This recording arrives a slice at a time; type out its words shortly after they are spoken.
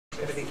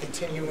We're going to be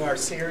continuing our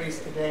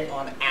series today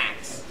on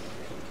Acts.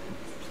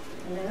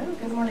 Hello,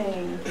 good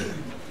morning.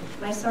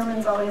 My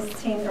sermons always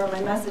seem, or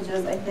my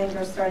messages, I think,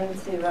 are starting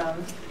to,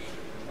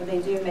 they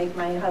do make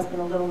my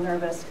husband a little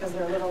nervous because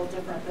they're a little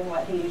different than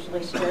what he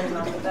usually shares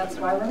on, but that's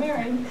why we're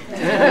married.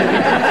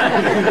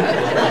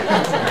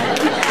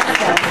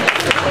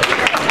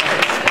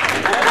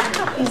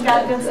 He's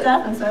got good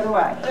stuff, and so do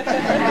I.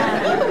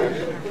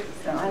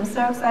 So I'm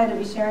so excited to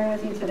be sharing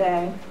with you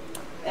today.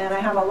 And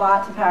I have a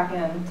lot to pack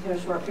into a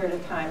short period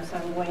of time, so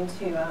I'm going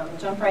to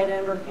jump right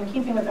in. We're in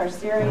keeping with our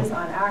series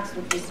on Acts,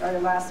 which we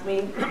started last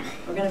week.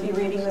 We're going to be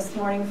reading this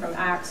morning from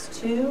Acts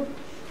 2,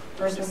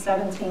 verses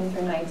 17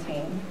 through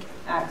 19.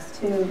 Acts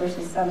 2,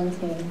 verses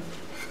 17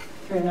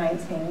 through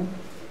 19.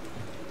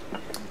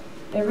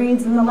 It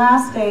reads, "In the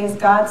last days,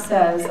 God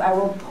says, I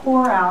will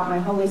pour out my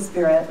Holy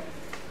Spirit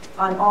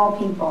on all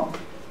people.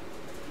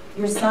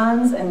 Your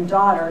sons and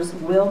daughters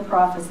will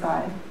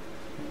prophesy.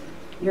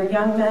 Your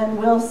young men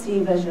will see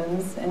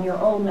visions, and your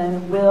old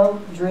men will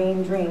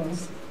dream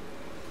dreams.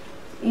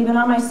 Even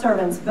on my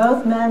servants,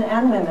 both men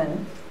and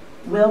women,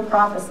 will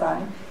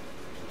prophesy.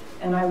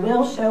 And I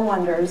will show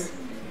wonders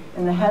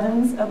in the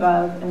heavens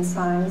above and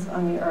signs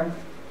on the earth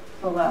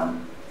below."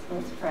 So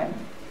let's pray.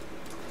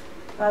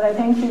 Father, I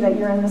thank you that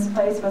you're in this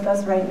place with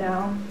us right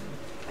now.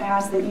 I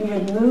ask that you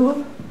would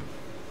move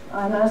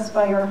on us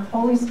by your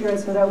Holy Spirit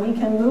so that we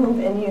can move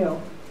in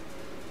you.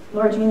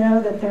 Lord, you know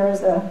that there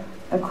is a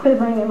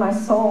quivering in my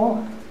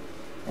soul.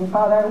 And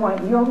Father, I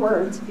want your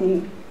word to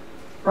be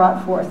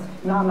brought forth,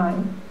 not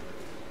mine.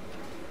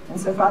 And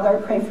so, Father,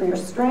 I pray for your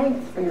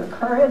strength, for your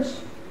courage,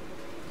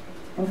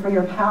 and for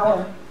your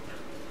power.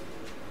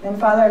 And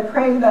Father, I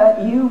pray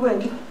that you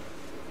would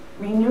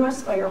renew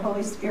us by your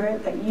Holy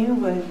Spirit, that you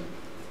would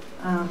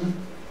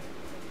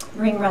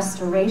bring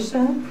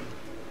restoration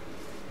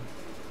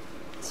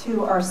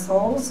to our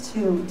souls,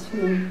 to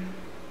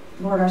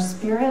Lord, our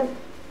spirit,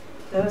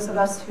 those of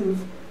us who've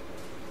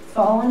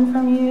fallen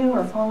from you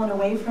or fallen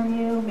away from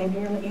you. Maybe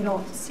you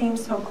don't seem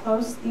so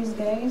close these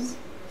days.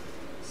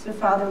 So,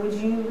 Father, would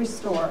you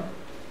restore?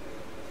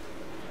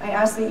 I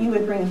ask that you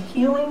would bring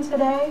healing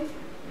today,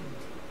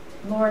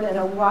 Lord, in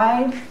a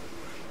wide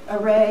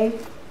array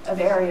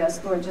of areas.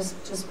 Lord,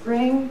 just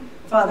bring,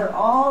 Father,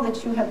 all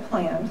that you have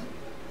planned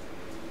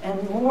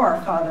and more,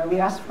 Father.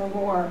 We ask for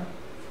more.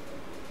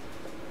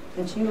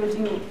 That you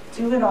would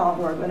do it all,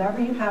 Lord,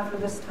 whatever you have for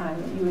this time,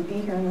 that you would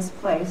be here in this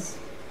place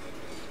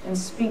and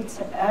speak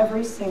to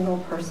every single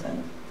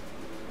person.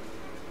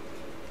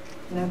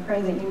 And I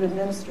pray that you would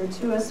minister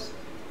to us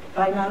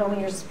by not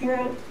only your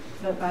spirit,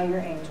 but by your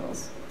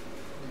angels.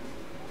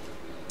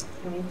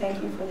 And we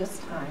thank you for this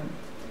time.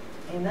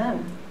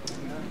 Amen.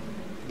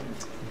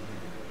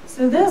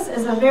 So this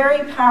is a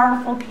very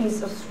powerful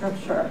piece of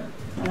scripture,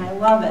 and I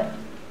love it.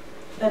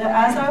 But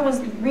as I was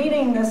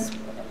reading this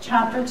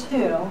chapter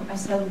 2, I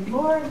said,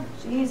 Lord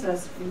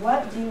Jesus,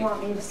 what do you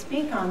want me to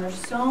speak on? There's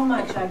so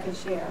much I could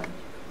share.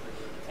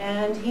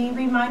 And he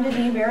reminded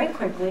me very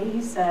quickly,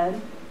 he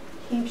said,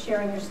 keep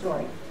sharing your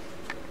story.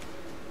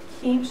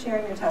 Keep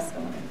sharing your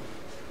testimony.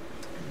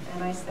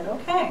 And I said,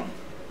 okay.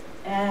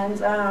 And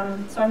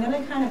so I'm going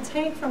to kind of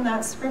take from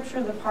that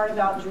scripture the part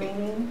about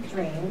dreaming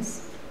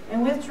dreams.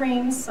 And with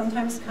dreams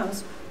sometimes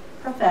comes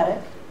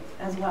prophetic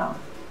as well.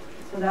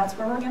 So that's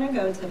where we're going to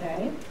go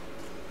today.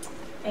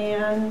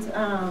 And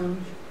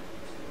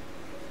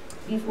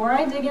before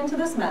I dig into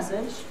this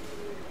message,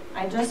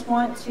 I just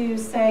want to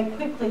say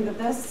quickly that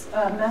this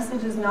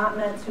message is not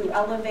meant to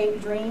elevate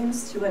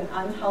dreams to an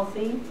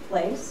unhealthy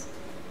place.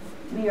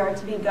 We are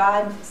to be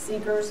God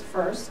seekers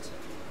first,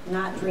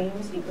 not dream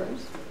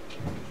seekers.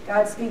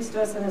 God speaks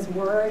to us in his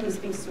word, he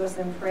speaks to us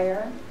in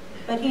prayer,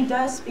 but he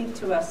does speak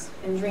to us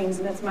in dreams,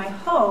 and it's my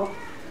hope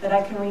that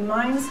I can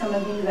remind some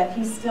of you that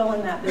he's still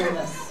in that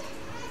business.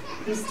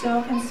 He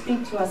still can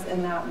speak to us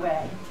in that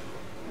way,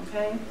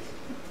 okay?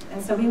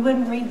 And so we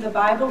wouldn't read the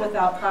Bible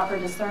without proper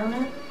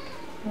discernment,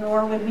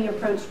 nor would we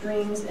approach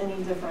dreams any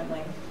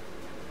differently.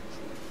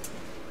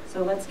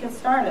 So let's get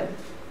started.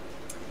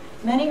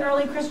 Many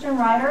early Christian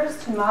writers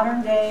to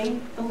modern day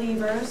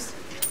believers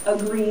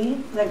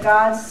agree that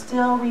God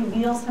still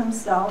reveals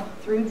himself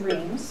through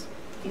dreams.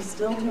 He's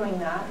still doing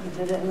that. He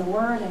did it in the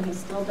Word, and he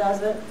still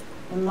does it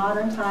in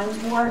modern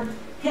times. Ward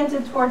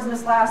hinted towards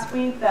this last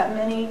week that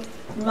many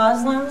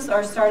Muslims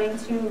are starting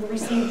to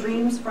receive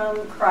dreams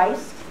from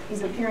Christ.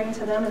 He's appearing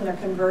to them and they're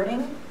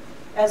converting,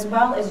 as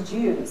well as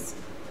Jews.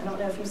 I don't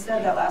know if you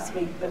said that last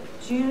week, but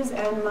Jews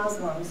and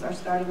Muslims are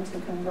starting to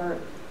convert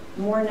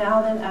more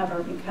now than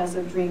ever because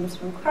of dreams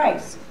from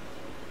Christ.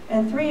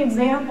 And three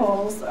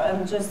examples,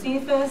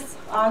 Josephus,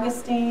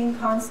 Augustine,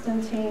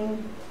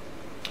 Constantine,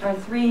 are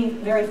three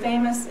very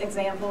famous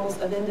examples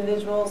of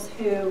individuals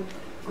who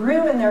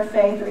grew in their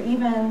faith or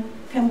even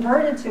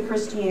converted to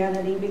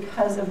Christianity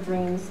because of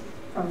dreams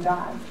from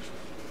God.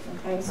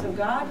 Okay, so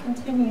God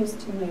continues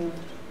to move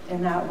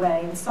in that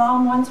way. In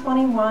Psalm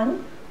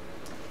 121,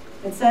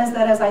 it says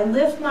that as I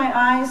lift my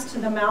eyes to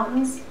the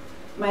mountains,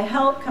 my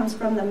help comes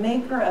from the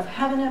maker of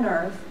heaven and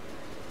earth,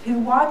 who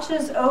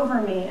watches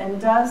over me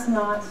and does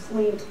not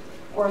sleep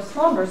or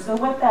slumber. So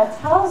what that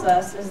tells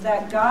us is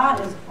that God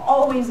is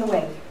always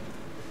awake.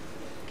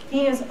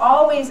 He is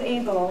always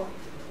able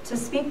to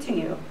speak to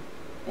you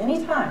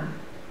anytime.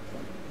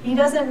 He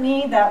doesn't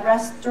need that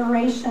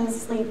restoration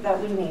sleep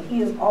that we need.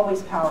 He is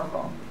always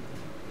powerful.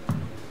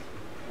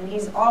 And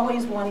he's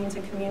always wanting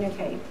to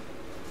communicate.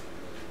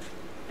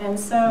 And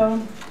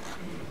so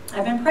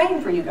I've been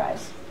praying for you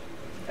guys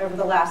over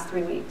the last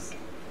 3 weeks.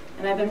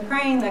 And I've been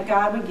praying that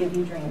God would give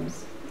you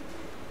dreams.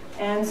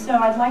 And so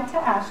I'd like to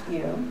ask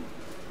you,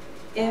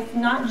 if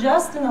not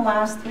just in the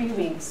last 3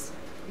 weeks,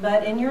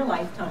 but in your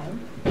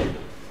lifetime,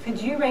 could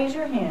you raise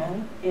your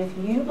hand if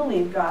you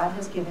believe God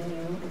has given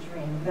you a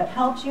dream that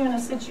helped you in a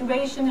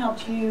situation,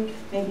 helped you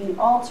maybe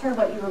alter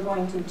what you were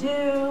going to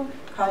do,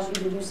 caused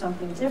you to do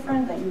something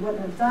different that you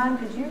wouldn't have done?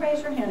 Could you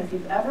raise your hand if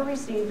you've ever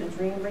received a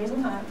dream? Raise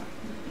them high.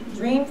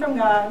 Dream from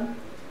God.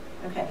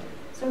 Okay.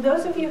 So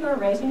those of you who are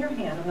raising your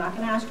hand, I'm not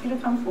going to ask you to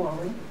come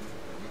forward.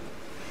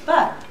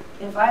 But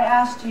if I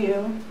asked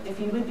you if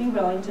you would be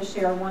willing to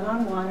share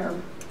one-on-one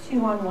or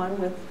two-on-one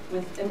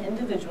with an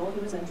individual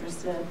who was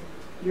interested,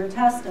 your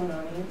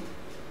testimony,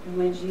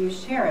 would you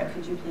share it?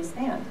 Could you please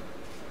stand?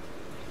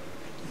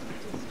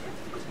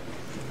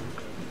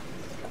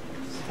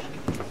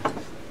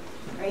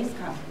 Praise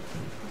God.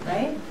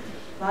 Right?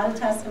 A lot of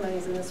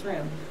testimonies in this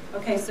room.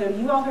 Okay, so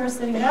you all who are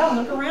sitting down,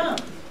 look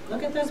around.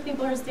 Look at those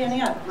people who are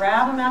standing up.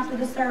 Grab them after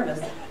the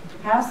service.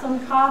 Have some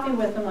coffee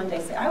with them one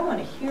day. Say, I want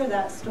to hear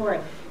that story.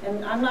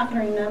 And I'm not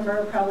going to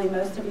remember probably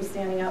most of you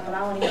standing up, but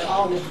I want to hear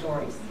all your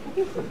stories.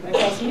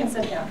 Okay, so you can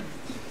sit down.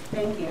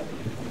 Thank you.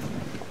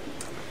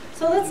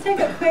 So let's take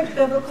a quick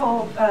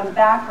biblical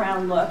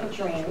background look at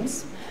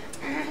dreams.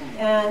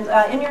 And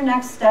in your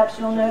next steps,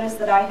 you'll notice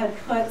that I had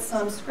put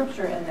some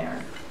scripture in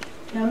there.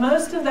 Now,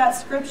 most of that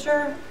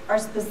scripture are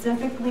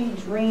specifically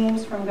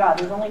dreams from God.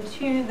 There's only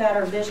 2 that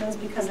are visions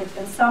because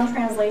in some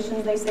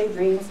translations they say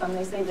dreams, some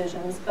they say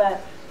visions. But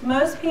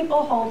most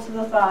people hold to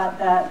the thought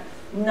that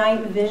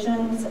night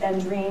visions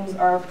and dreams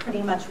are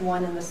pretty much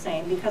one and the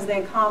same because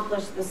they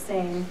accomplish the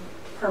same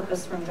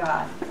purpose from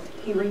God.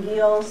 He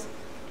reveals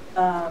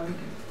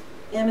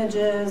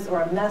images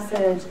or a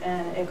message,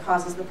 and it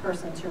causes the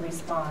person to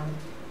respond.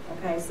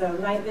 Okay, so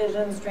night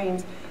visions,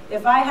 dreams.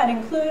 If I had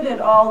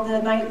included all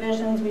the night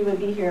visions, we would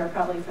be here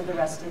probably for the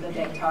rest of the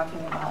day talking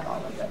about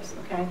all of this,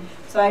 okay?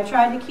 So I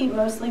tried to keep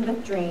mostly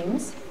with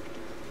dreams.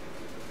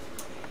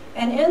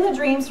 And in the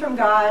dreams from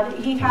God,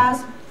 he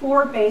has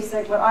 4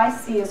 basic, what I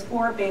see as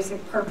 4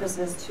 basic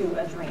purposes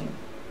to a dream,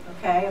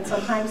 okay? And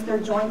sometimes they're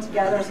joined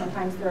together,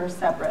 sometimes they're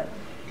separate.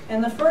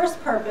 And the first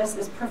purpose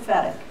is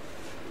prophetic.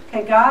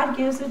 Okay, God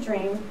gives a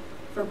dream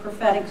for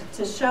prophetic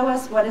to show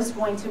us what is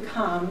going to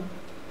come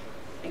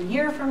a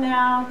year from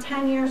now,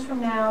 10 years from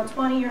now,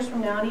 20 years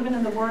from now, and even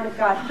in the Word of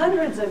God,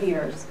 hundreds of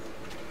years.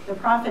 The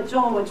prophet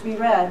Joel, which we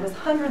read, was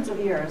hundreds of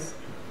years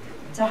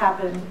to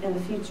happen in the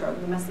future,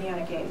 the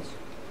Messianic age.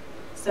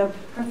 So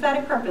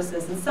prophetic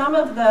purposes. And some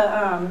of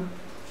the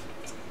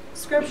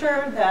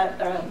scripture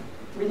that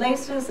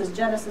relates to this is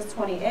Genesis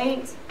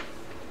 28,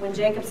 when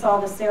Jacob saw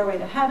the stairway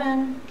to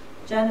heaven.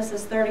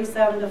 Genesis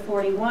 37 to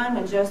 41,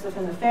 when Joseph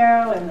and the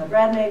Pharaoh and the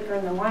bread maker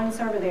and the wine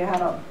server, they had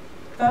a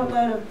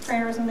boatload of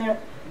prayers in there.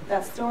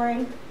 That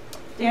story.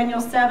 Daniel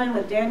 7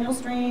 with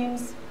Daniel's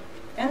dreams.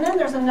 And then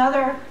there's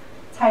another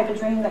type of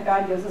dream that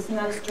God gives us, and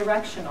that is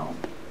directional.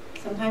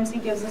 Sometimes he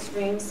gives us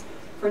dreams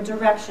for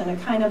direction, a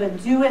kind of a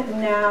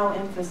do-it-now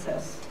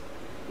emphasis.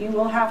 You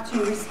will have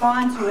to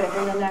respond to it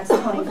in the next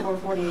 24,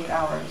 48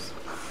 hours.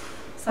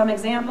 Some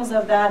examples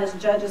of that is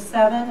Judges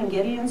 7 and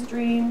Gideon's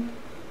dream,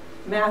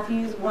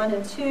 Matthews 1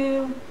 and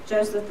 2,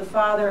 Joseph, the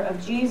father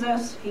of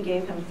Jesus, he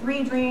gave him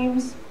 3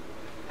 dreams,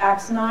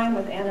 Acts 9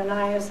 with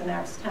Ananias, and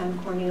Acts 10,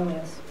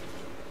 Cornelius.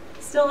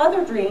 Still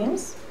other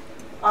dreams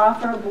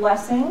offer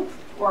blessing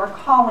or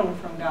calling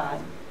from God.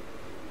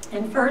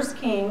 In 1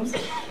 Kings,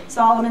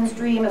 Solomon's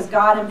dream is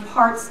God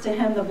imparts to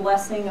him the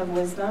blessing of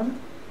wisdom.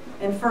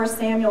 In 1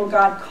 Samuel,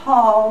 God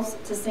calls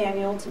to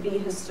Samuel to be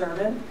his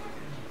servant.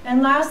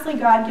 And lastly,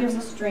 God gives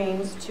us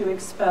dreams to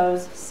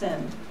expose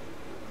sin.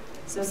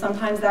 So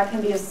sometimes that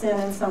can be a sin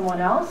in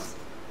someone else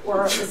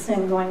or a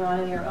sin going on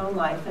in your own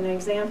life. And an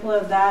example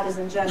of that is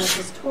in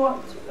Genesis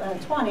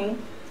 20,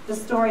 the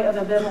story of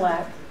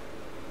Abimelech,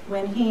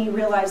 when he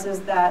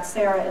realizes that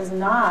Sarah is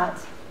not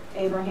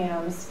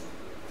Abraham's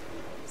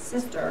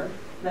sister,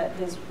 but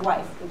his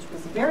wife, which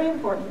was very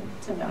important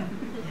to know.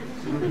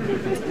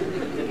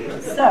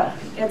 So,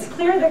 it's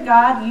clear that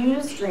God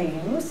used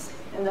dreams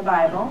in the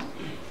Bible.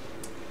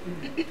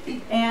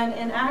 And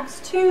in Acts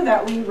 2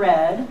 that we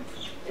read,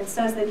 it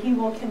says that he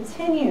will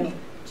continue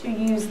to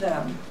use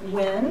them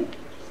when?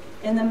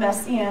 In the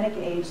Messianic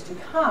age to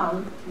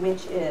come,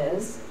 which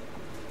is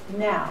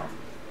now.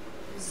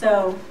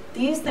 So,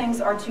 these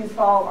things are to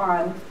fall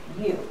on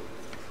you.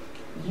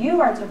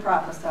 You are to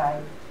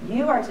prophesy.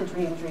 You are to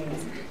dream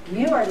dreams.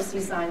 You are to see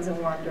signs and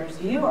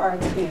wonders. You are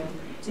to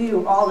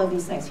do all of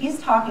these things. He's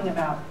talking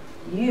about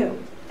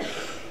you.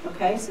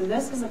 Okay, so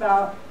this is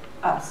about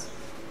us.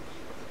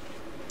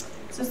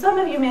 So some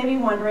of you may be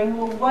wondering,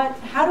 well,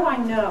 how do I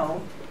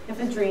know if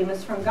a dream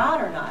is from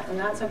God or not? And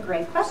that's a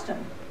great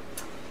question.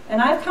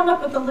 And I've come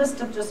up with a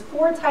list of just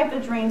 4 types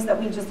of dreams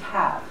that we just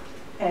have.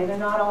 Okay, they're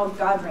not all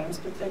God dreams,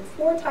 but they're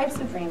 4 types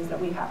of dreams that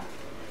we have.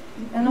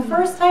 And the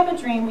first type of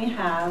dream we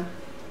have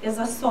is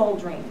a soul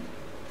dream.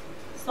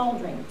 Soul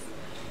dreams,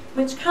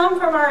 which come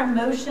from our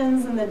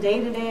emotions and the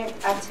day-to-day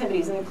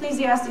activities. In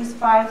Ecclesiastes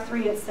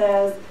 5:3 it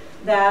says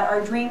that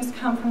our dreams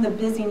come from the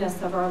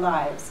busyness of our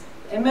lives.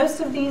 And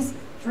most of these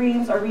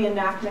dreams are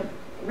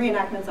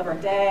reenactments of our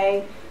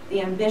day,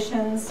 the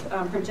ambitions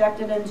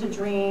projected into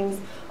dreams,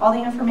 all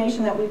the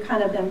information that we've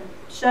kind of been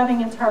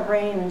shoving into our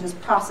brain and just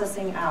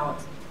processing out.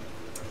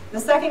 The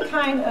second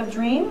kind of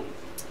dream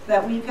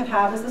that we could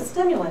have is a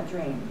stimulant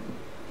dream.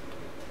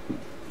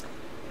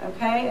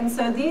 Okay, and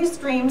so these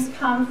dreams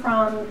come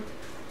from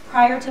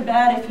prior to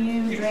bed, if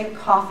you drink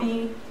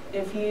coffee,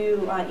 if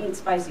you eat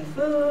spicy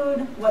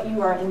food, what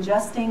you are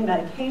ingesting,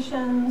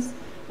 medications,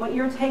 what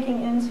you're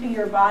taking into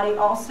your body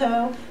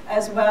also,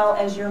 as well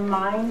as your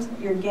mind,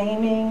 you're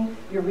gaming,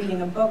 you're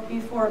reading a book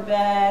before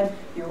bed,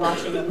 you're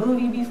watching a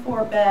movie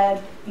before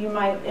bed,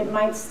 it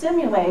might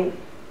stimulate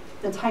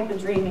the type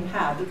of dream you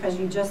have because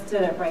you just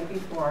did it right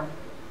before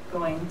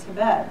going to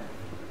bed.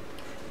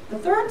 The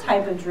third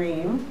type of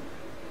dream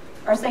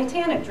are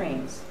satanic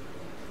dreams.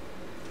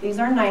 These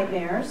are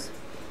nightmares.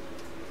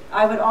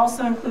 I would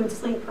also include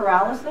sleep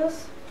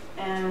paralysis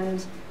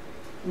and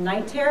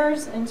night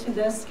terrors into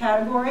this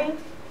category.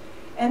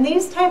 And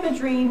these type of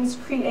dreams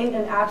create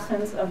an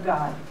absence of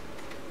God,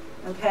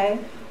 okay?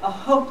 A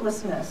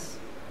hopelessness,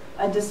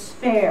 a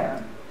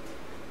despair.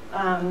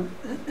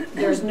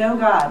 There's no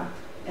God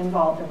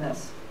involved in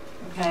this,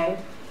 okay?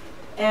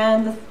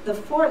 And the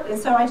fourth, and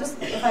so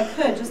if I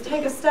could, just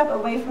take a step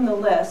away from the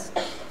list.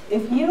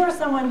 If you are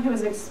someone who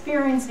is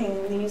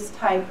experiencing these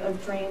type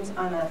of dreams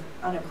on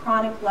a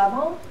chronic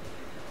level,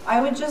 I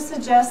would just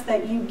suggest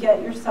that you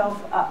get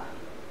yourself up,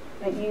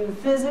 that you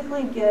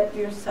physically get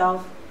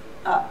yourself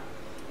up.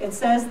 It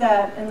says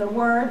that in the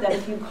Word that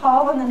if you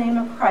call on the name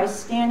of Christ,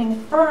 standing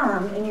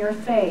firm in your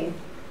faith,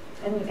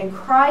 and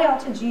cry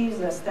out to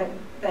Jesus, that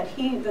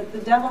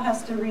the devil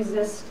has to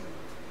resist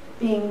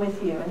being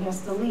with you and he has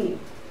to leave.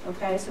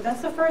 Okay, so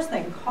that's the first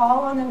thing.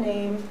 Call on the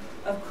name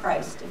of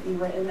Christ if you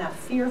were in that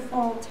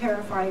fearful,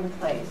 terrifying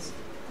place.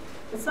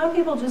 But some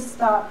people just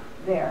stop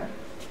there.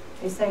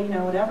 They say,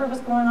 whatever was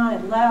going on,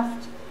 it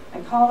left. I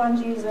called on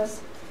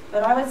Jesus.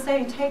 But I would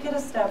say take it a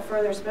step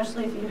further,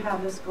 especially if you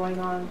have this going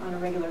on a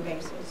regular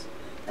basis.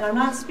 And I'm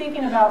not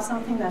speaking about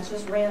something that's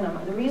just random.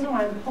 The reason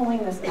why I'm pulling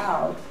this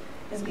out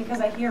is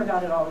because I hear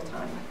about it all the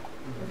time.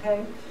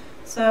 Okay?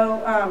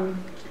 So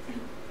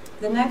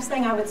the next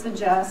thing I would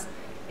suggest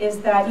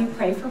is that you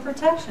pray for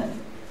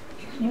protection.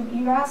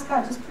 You ask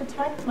God, just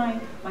protect my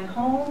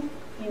home,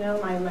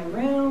 my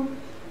room,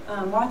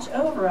 watch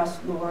over us,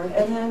 Lord.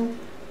 And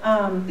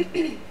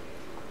then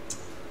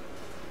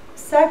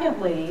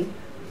secondly,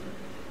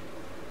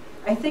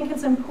 I think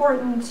it's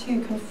important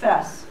to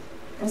confess.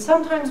 And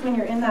sometimes when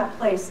you're in that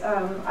place,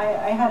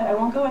 I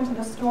won't go into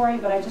the story,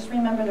 but I just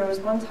remember there was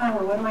one time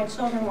where one of my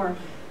children were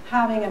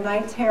having a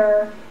night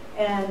terror,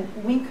 and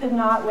we could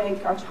not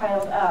wake our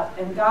child up.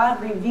 And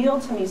God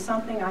revealed to me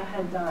something I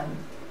had done.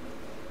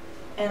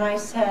 And I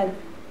said,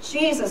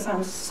 Jesus,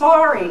 I'm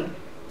sorry.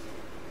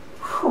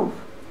 Whew,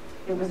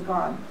 it was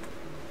gone.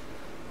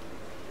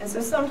 And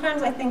so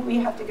sometimes I think we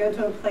have to go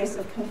to a place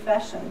of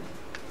confession,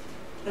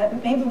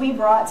 that maybe we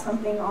brought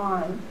something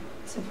on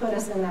to put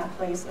us in that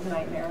place of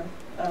nightmare,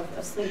 of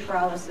sleep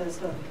paralysis,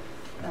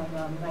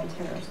 of night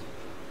terrors.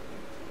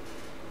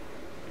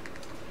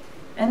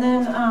 And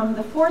then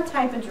the fourth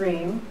type of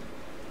dream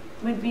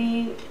would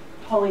be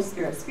Holy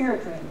Spirit,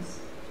 spirit dreams.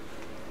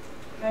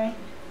 Okay?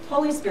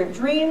 Holy Spirit,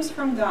 dreams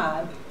from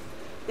God.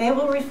 They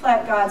will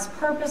reflect God's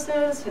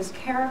purposes, His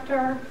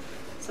character,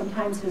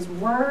 sometimes His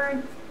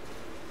word.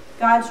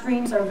 God's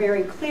dreams are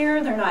very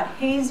clear. They're not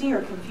hazy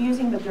or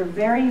confusing, but they're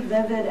very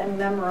vivid and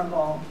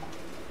memorable.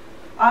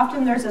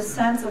 Often there's a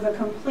sense of a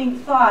complete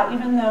thought,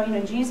 even though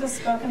Jesus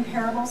spoke in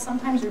parables.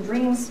 Sometimes your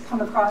dreams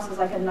come across as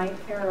like a night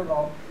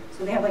parable.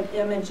 So they have like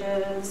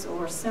images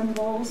or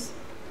symbols.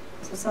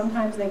 So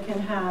sometimes they can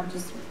have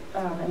just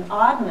an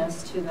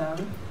oddness to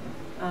them,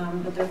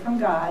 but they're from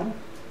God.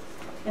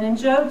 And in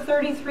Job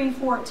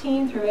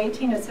 33:14 through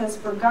 18, it says,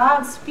 "For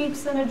God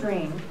speaks in a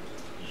dream,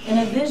 in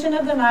a vision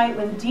of the night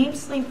when deep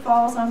sleep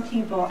falls on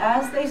people,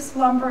 as they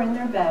slumber in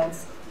their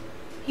beds.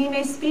 He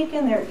may speak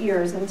in their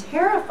ears and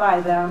terrify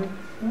them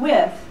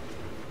with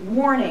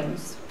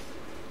warnings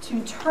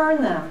to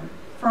turn them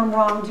from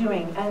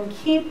wrongdoing and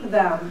keep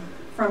them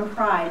from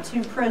pride,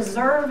 to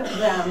preserve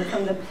them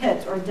from the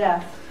pit or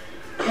death,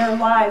 their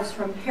lives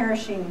from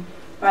perishing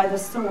by the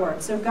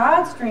sword." So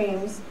God's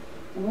dreams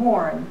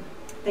warn,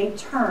 they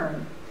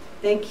turn,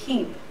 they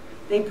keep,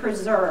 they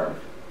preserve.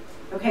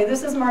 Okay,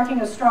 this is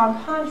marking a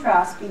strong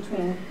contrast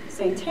between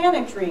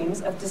satanic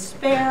dreams of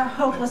despair,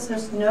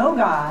 hopelessness, no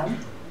God,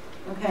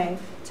 okay,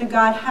 to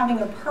God having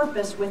a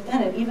purpose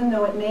within it, even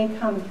though it may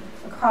come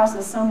across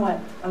as somewhat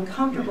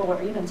uncomfortable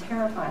or even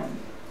terrifying.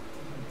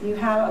 You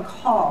have a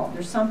call.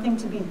 There's something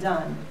to be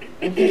done,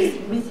 and He's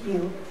with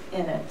you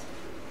in it.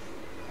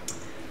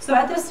 So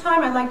at this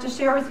time, I'd like to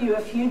share with you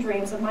a few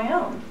dreams of my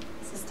own.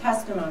 This is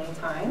testimony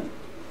time.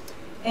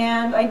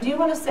 And I do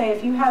want to say,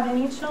 if you have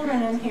any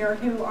children in here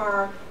who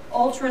are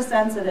ultra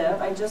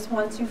sensitive, I just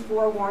want to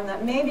forewarn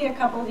that maybe a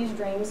couple of these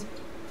dreams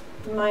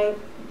might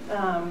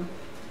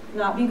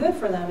not be good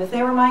for them. If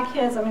they were my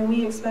kids, I mean,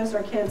 we exposed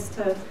our kids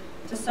to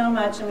so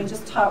much, and we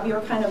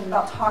were kind of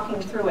about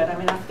talking through it. I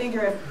mean, I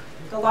figure if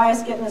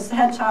Goliath's getting his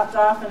head chopped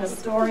off in a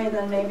story,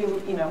 then maybe,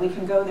 you know, we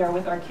can go there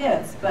with our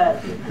kids.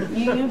 But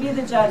you be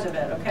the judge of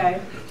it, okay?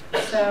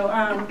 So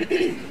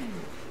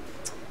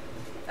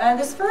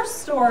this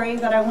first story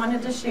that I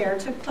wanted to share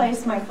took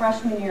place my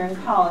freshman year in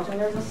college. And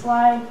there's a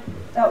slide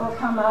that will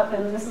come up,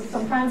 and this is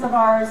some friends of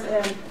ours,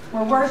 and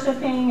we're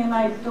worshiping in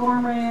my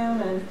dorm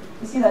room, and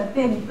you see that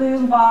big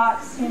boom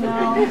box, you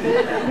know. We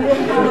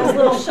didn't have those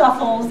little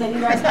shuffles that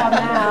you guys have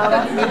now.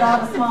 That's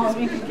about as small as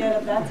we could get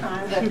at that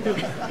time.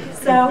 But,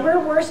 so we're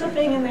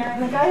worshiping in there,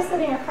 and the guy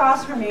sitting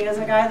across from me is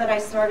a guy that I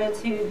started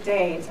to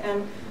date.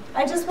 And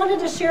I just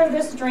wanted to share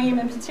this dream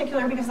in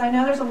particular because I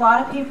know there's a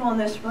lot of people in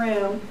this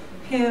room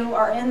who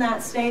are in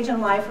that stage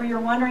in life where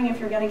you're wondering if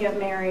you're going to get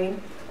married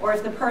or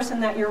if the person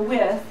that you're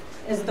with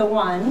is the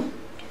one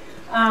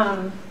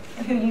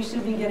who you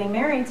should be getting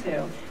married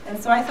to.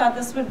 And so I thought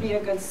this would be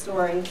a good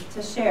story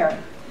to share.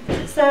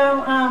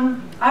 So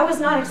I was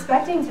not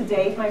expecting to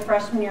date my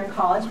freshman year in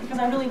college because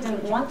I really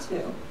didn't want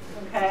to.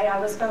 Okay, I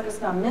was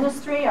focused on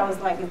ministry. I was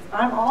like,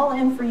 I'm all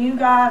in for you,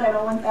 God. I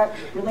don't want that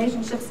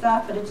relationship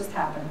stuff, but it just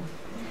happened.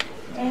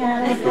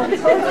 And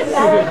towards the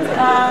end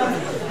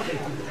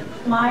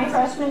of my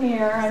freshman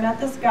year, I met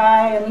this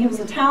guy, and he was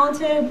a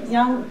talented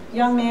young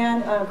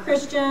man,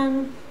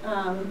 Christian,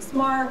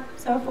 smart,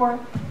 so forth.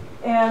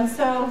 And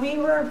so we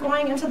were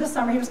going into the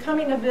summer. He was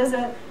coming to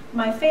visit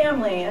my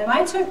family, and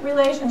I took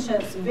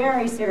relationships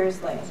very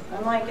seriously.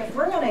 I'm like, if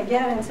we're going to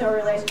get into a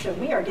relationship,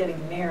 we are getting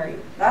married.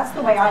 That's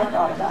the way I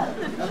thought about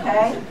it,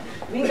 okay?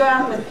 We go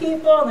out with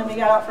people, and then we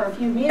got out for a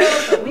few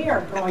meals, but we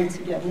are going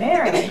to get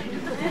married.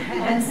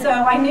 And so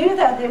I knew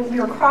that we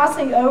were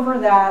crossing over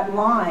that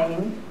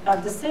line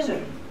of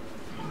decision.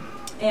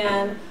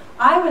 And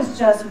I was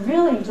just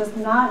really just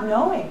not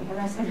knowing. And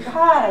I said,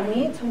 God, I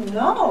need to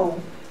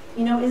know.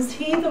 You know, is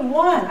he the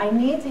one? I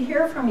need to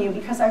hear from you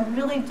because I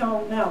really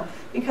don't know.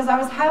 Because I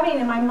was having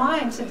in my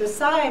mind to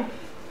decide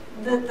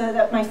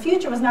that my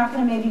future was not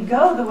going to maybe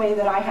go the way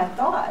that I had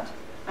thought.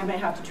 I might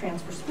have to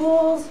transfer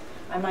schools.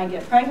 I might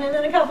get pregnant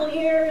in a couple of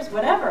years,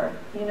 whatever,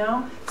 you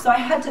know. So I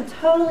had to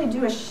totally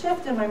do a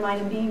shift in my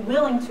mind and be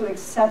willing to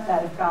accept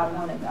that if God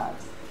wanted that.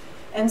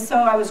 And so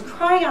I was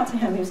crying out to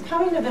him. He was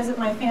coming to visit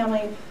my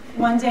family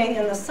one day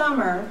in the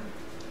summer,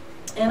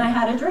 and I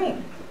had a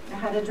dream. I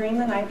had a dream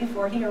the night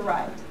before he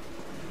arrived.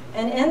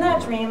 And in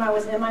that dream, I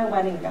was in my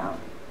wedding gown.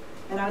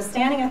 And I was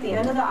standing at the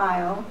end of the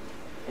aisle,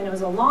 and it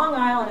was a long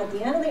aisle, and at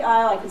the end of the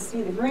aisle, I could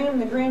see the groom and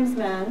the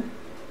groomsmen.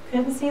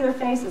 Couldn't see their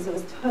faces. It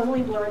was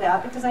totally blurred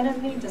out because I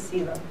didn't need to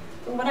see them.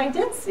 But what I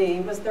did see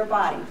was their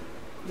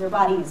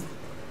bodies.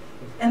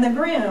 And the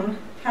groom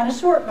had a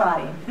short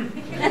body.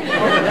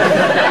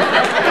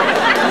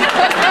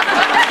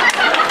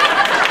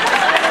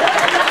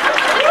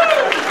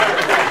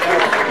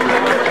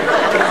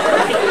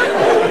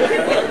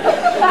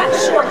 Not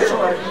short.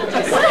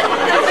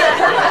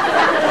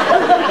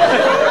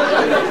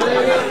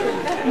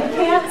 You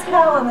can't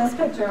tell in this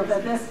picture,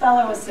 but this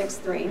fellow was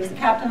 6'3". He was the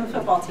captain of the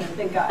football team,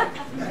 big guy.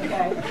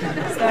 Okay,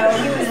 so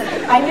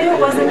I knew it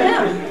wasn't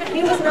him.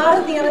 He was not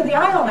at the end of the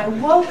aisle, and I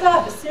woke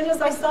up. As soon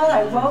as I saw that,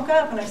 I woke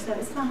up and I said,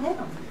 it's not him.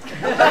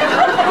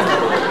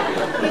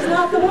 He's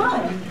not the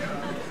one.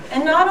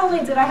 And not only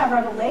did I have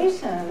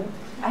revelation,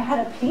 I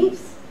had a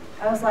peace.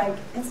 I was like,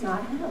 it's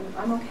not him.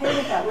 I'm okay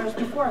with that. Whereas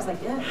before, I was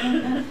like,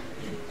 yeah.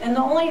 And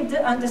the only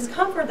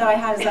discomfort that I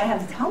had is that I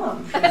had to tell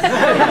him. You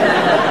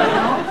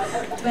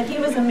know? But he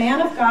was a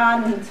man of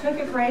God, and he took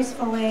it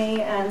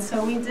gracefully, and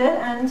so we did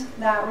end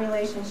that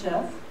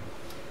relationship.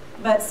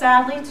 But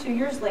sadly, 2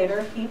 years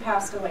later, he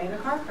passed away in a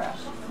car crash.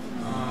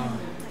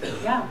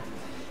 Yeah.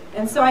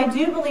 And so I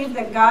do believe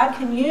that God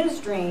can use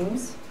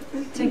dreams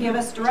to give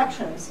us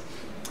directions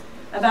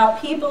about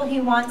people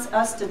he wants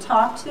us to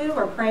talk to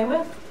or pray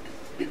with.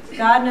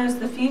 God knows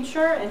the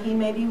future, and he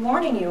may be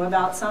warning you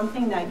about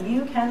something that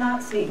you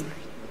cannot see,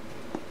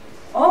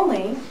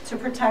 only to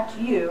protect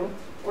you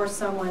or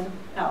someone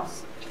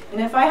else. And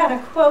if I had a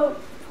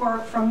quote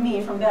from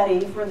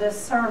Betty, for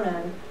this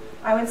sermon,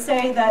 I would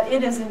say that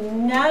it is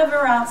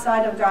never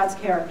outside of God's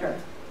character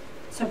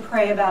to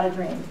pray about a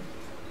dream.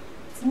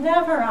 It's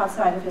never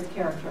outside of his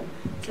character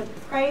to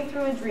pray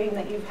through a dream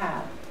that you've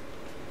had.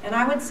 And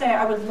I would say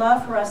I would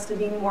love for us to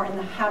be more in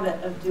the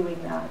habit of doing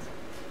that.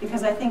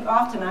 Because I think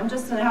often I'm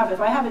just in a habit. If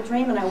I have a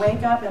dream and I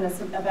wake up and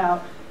it's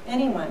about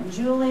anyone,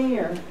 Julie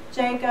or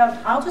Jacob,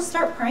 I'll just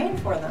start praying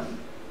for them.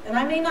 And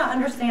I may not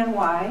understand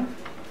why,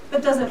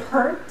 but does it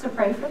hurt to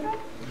pray for them?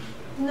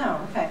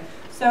 No, okay.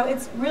 So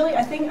it's really,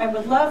 I think I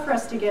would love for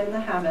us to get in the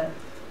habit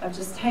of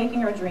just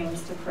taking our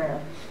dreams to prayer.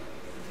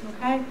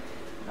 Okay?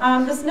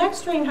 This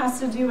next dream has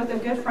to do with a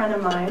good friend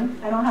of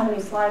mine. I don't have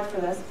any slides for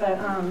this, but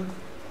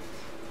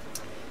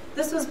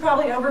This was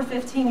probably over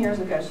 15 years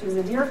ago. She was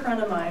a dear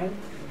friend of mine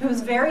who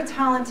was very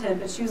talented,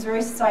 but she was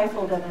very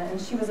stifled in it,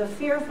 and she was a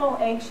fearful,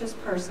 anxious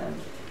person.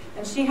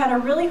 And she had a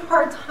really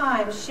hard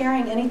time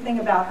sharing anything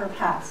about her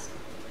past.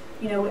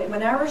 You know,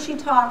 whenever she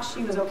talked,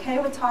 she was okay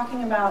with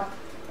talking about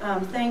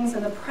things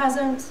in the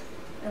present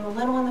and a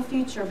little in the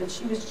future, but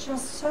she was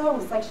just so,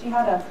 it's like she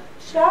had a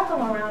shackle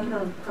around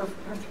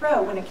her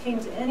throat when it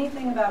came to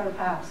anything about her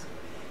past.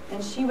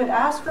 And she would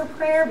ask for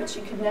prayer, but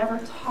she could never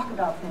talk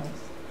about things.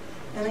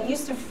 And it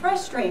used to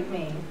frustrate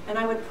me, and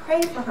I would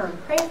pray for her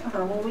and pray for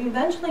her. Well, we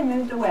eventually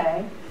moved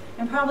away,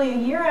 and probably a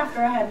year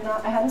after I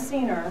hadn't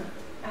seen her,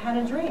 I had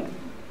a dream,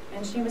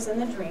 and she was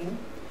in the dream.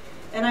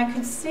 And I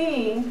could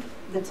see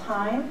the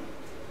time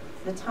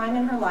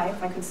in her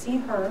life. I could see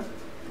her.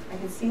 I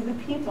could see the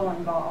people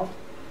involved.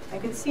 I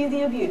could see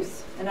the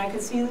abuse, and I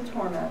could see the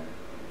torment.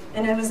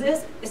 And it was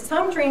this,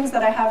 some dreams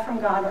that I have from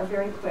God are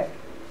very quick.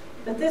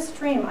 But this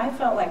dream, I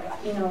felt like,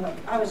 you know, like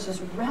I was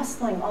just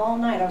wrestling all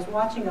night. I was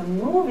watching a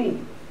movie,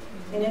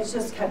 and it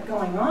just kept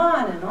going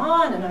on, and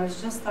I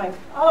was just like,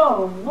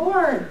 oh,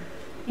 Lord,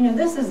 you know,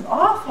 this is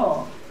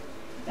awful.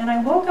 And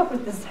I woke up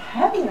with this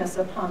heaviness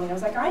upon me. I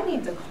was like, I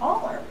need to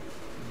call her.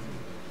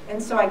 And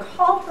so I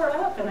called her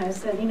up, and I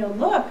said, you know,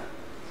 look,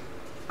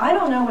 I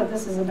don't know what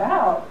this is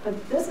about,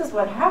 but this is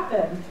what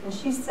happened. And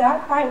she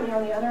sat quietly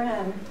on the other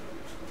end.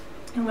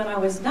 And when I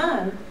was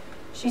done,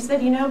 she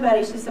said, you know,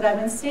 Betty, she said, I've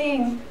been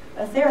seeing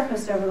a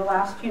therapist over the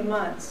last few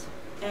months,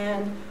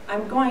 and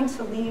I'm going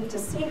to leave to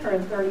see her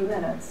in 30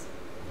 minutes.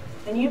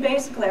 And you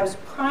basically, I was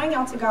crying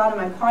out to God in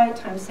my quiet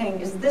time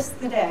saying, is this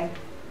the day?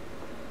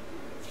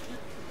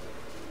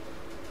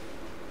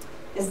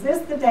 Is this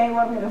the day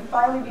where I'm going to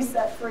finally be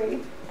set free?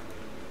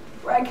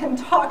 Where I can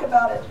talk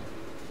about it,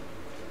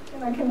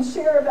 and I can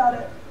share about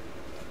it.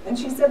 And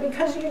she said,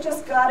 because you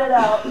just got it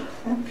out,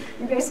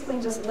 you basically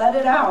just let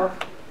it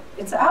out,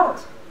 it's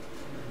out.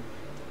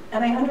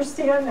 And I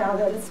understand now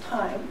that it's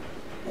time.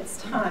 It's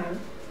time.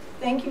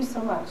 Thank you so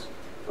much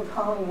for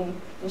calling me.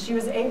 And she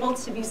was able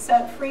to be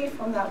set free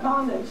from that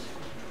bondage.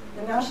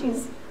 And now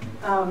she's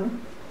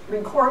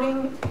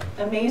recording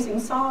amazing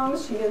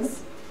songs.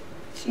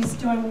 She's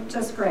doing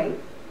just great.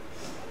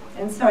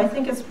 And so I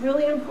think it's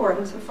really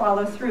important to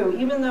follow through,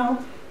 even though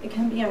it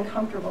can be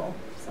uncomfortable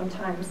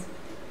sometimes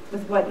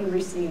with what you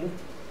receive.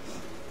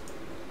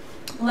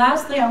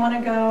 Lastly, I want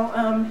to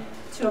go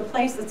to a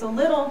place that's a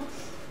little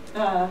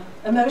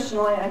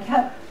emotional. I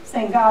kept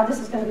saying, God, this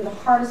is going to be the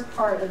hardest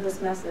part of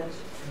this message.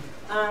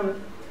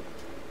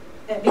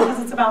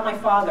 Because it's about my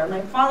father. My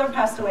father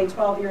passed away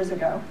 12 years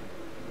ago.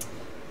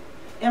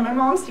 And my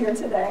mom's here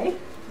today.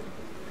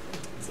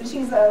 So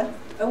she's a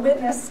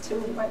witness to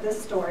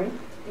this story,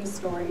 these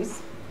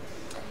stories.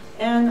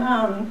 And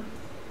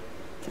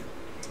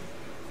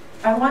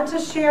I want to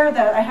share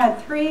that I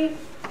had three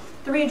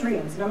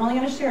dreams. And I'm only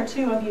going to share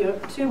two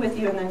with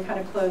you and then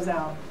kind of close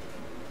out.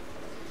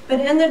 But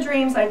in the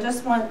dreams, I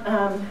just want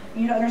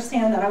you to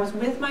understand that I was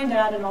with my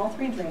dad in all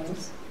three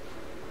dreams.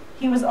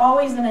 He was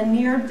always in a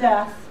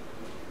near-death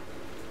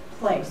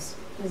place.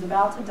 He was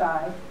about to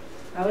die.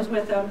 I was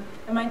with him.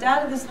 And my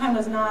dad at this time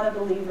was not a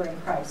believer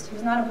in Christ. He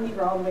was not a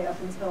believer all the way up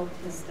until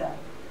his death.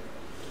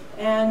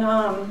 And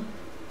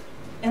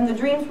the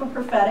dreams were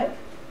prophetic,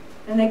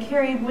 and they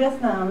carried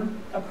with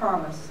them a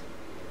promise.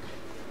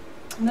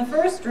 In the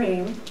first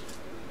dream,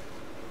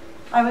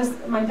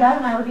 my dad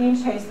and I were being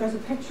chased. There's a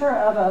picture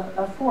of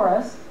a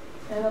forest,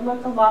 and it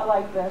looked a lot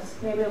like this,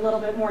 maybe a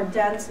little bit more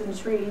dense in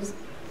trees.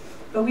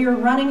 But we were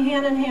running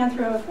hand in hand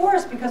through a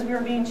forest because we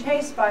were being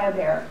chased by a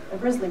bear, a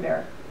grizzly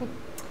bear.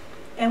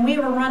 And we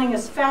were running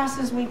as fast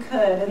as we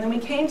could, and then we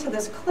came to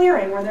this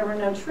clearing where there were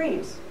no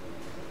trees.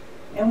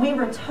 And we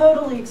were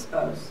totally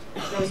exposed.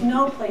 There was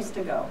no place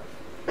to go.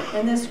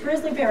 And this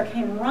grizzly bear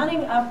came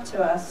running up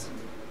to us,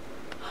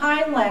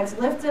 hind legs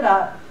lifted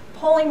up,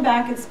 pulling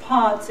back its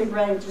paw to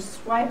ready to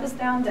just swipe us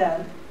down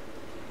dead,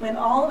 when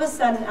all of a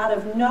sudden, out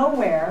of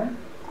nowhere,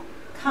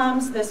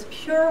 comes this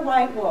pure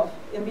white wolf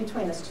in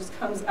between us, just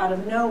comes out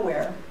of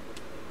nowhere,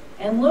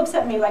 and looks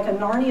at me like a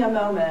Narnia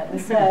moment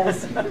and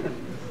says,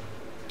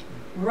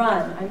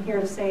 run, I'm here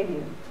to save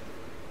you.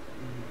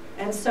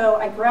 And so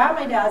I grab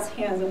my dad's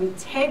hands and we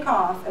take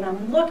off, and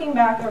I'm looking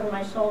back over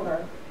my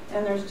shoulder,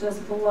 and there's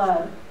just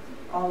blood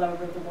all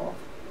over the wolf.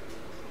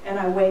 And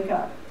I wake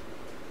up.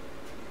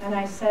 And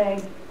I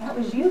say, that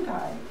was you,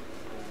 God.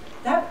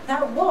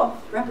 That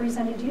wolf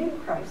represented you,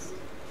 Christ.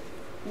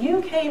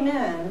 You came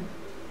in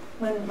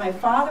when my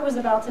father was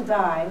about to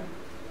die,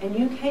 and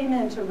you came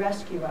in to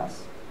rescue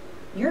us.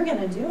 You're going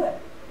to do it.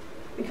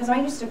 Because I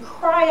used to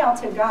cry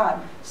out to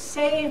God,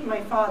 save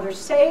my father,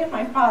 save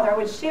my father. I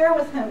would share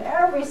with him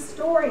every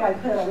story I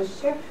could.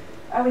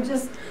 I would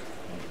just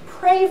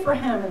pray for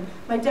him. And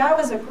my dad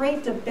was a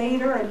great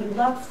debater, and he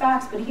loved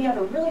facts, but he had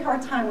a really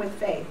hard time with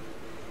faith.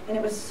 And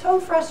it was so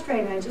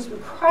frustrating. I just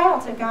would cry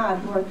out to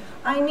God, Lord,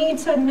 I need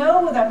to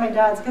know that my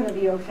dad's going to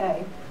be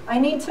okay. I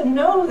need to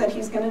know that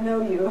he's going to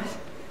know you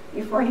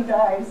before he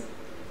dies.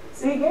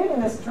 So he gave me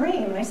this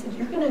dream, and I said,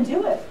 you're going to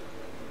do it.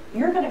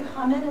 You're going to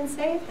come in and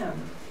save him.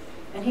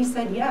 And he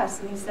said, yes.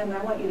 And he said, and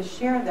I want you to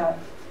share that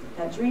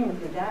that dream with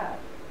your dad.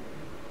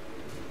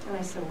 And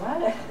I said,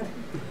 what?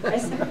 I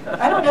said,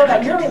 I don't know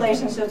about your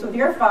relationships with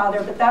your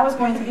father, but that was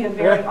going to be a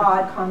very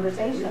odd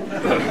conversation.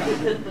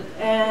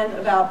 And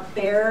about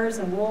bears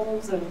and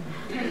wolves.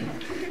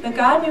 But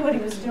God knew what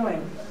he was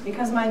doing,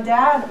 because my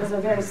dad was a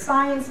very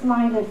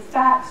science-minded,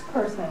 facts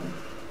person.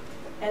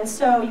 And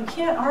so you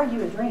can't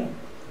argue a dream.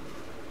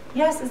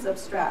 Yes, it's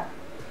abstract,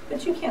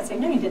 but you can't say,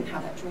 no, you didn't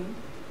have that dream.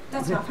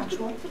 That's not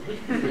factual.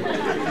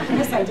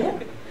 Yes, I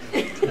did.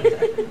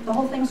 The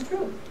whole thing's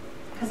true,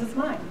 because it's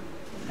mine.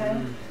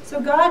 Okay? So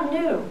God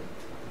knew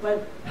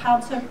how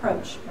to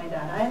approach my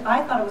dad.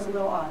 I thought it was a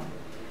little odd,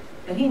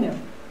 but he knew.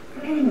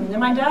 And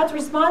my dad's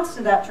response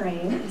to that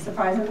dream,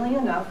 surprisingly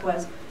enough,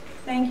 was,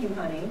 thank you,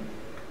 honey.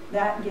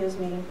 That gives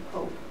me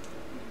hope.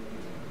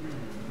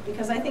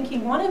 Because I think he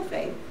wanted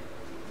faith.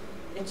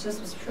 It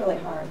just was really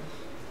hard.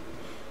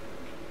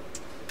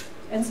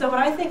 And so what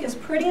I think is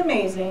pretty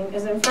amazing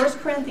is in 1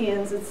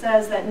 Corinthians it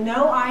says that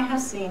no eye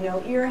has seen,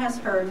 no ear has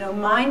heard, no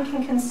mind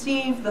can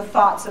conceive the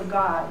thoughts of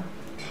God.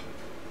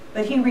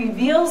 But he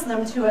reveals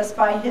them to us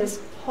by his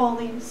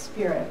Holy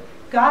Spirit.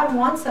 God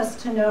wants us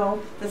to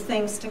know the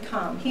things to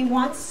come. He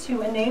wants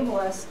to enable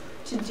us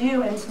to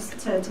do and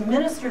to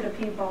minister to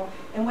people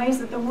in ways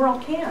that the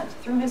world can't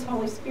through his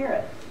Holy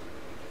Spirit.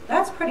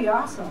 That's pretty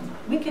awesome.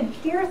 We can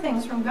hear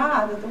things from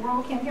God that the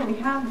world can't hear. We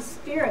have the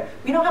Spirit.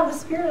 We don't have the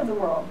spirit of the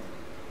world.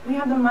 We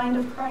have the mind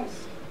of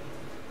Christ.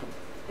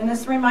 And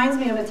this reminds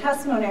me of a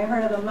testimony I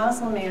heard of a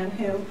Muslim man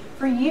who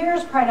for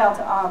years cried out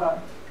to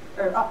Allah.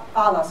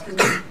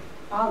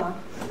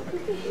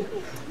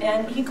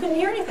 And he couldn't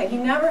hear anything. He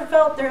never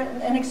felt there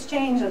an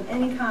exchange of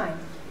any kind.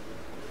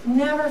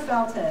 Never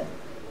felt it.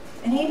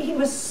 And he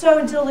was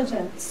so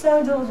diligent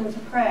to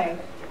pray.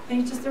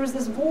 And there was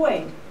this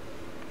void.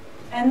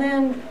 And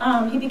then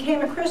he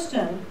became a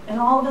Christian, and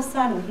all of a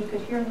sudden he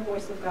could hear the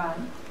voice of God.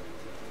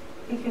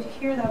 He could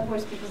hear that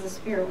voice because the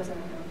Spirit was in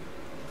him.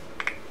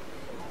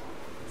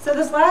 So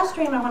this last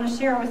dream I want to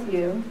share with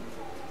you,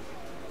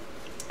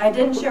 I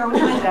didn't share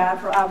with my dad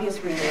for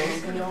obvious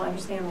reasons, and you'll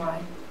understand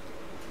why.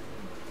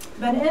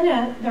 But in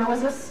it, there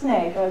was a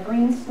snake, a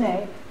green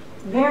snake,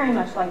 very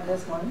much like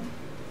this one.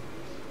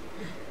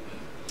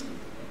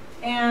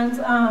 And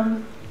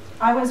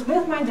I was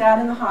with my dad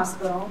in the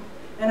hospital,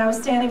 and I was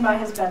standing by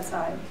his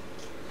bedside.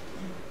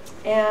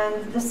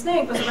 And the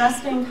snake was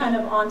resting kind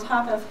of on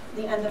top of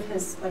the end of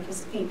his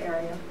feet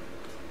area.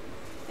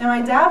 And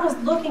my dad was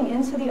looking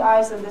into the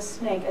eyes of this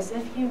snake as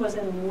if he was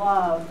in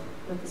love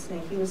with the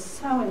snake. He was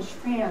so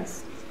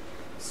entranced,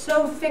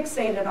 so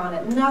fixated on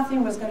it.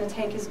 Nothing was going to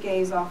take his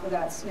gaze off of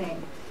that snake.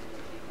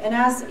 And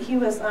as he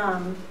was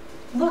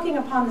looking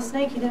upon the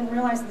snake, he didn't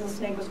realize that the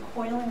snake was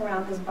coiling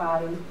around his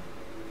body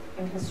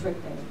and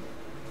constricting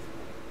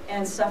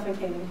and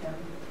suffocating him.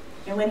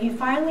 And when he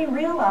finally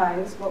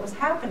realized what was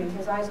happening,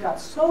 his eyes got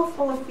so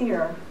full of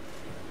fear,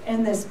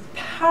 and this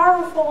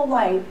powerful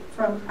light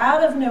from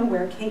out of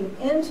nowhere came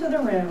into the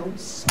room,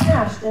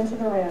 smashed into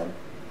the room,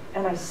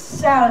 and I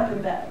sat up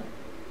in bed.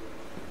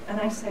 And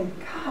I said,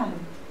 God,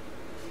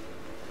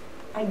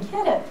 I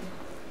get it.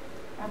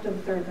 After the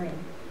third dream,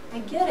 I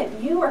get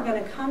it. You are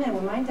going to come in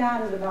when my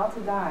dad is about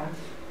to die.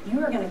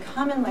 You are going to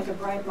come in like a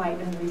bright light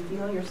and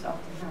reveal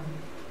yourself to him.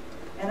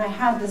 And I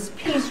had this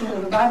peace,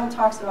 the Bible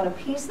talks about a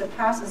peace that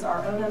passes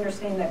our own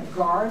understanding, that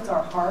guards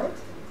our heart.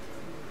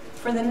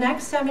 For the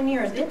next 7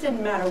 years, it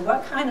didn't matter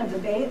what kind of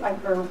debate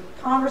or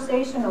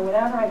conversation or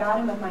whatever I got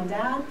in with my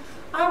dad,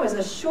 I was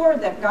assured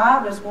that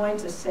God was going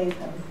to save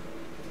him.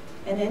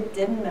 And it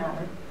didn't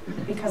matter,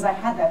 because I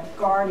had that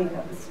guarding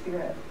of the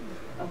Spirit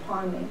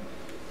upon me.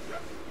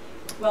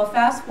 Well,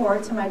 fast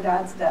forward to my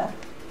dad's death.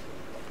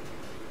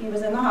 He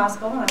was in the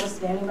hospital, and I was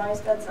standing by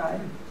his bedside.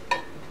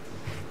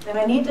 And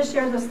I need to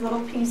share this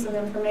little piece of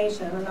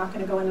information. I'm not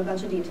going to go into a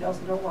bunch of details,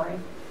 so don't worry.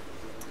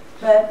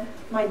 But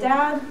my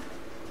dad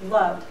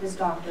loved his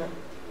doctor.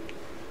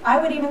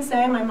 I would even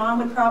say, my mom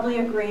would probably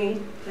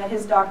agree, that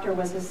his doctor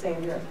was his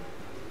savior.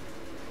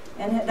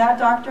 And that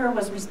doctor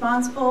was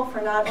responsible for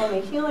not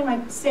only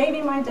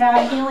saving my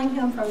dad, healing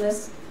him from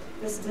this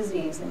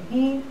disease. And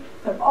he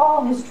put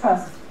all his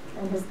trust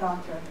in his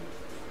doctor.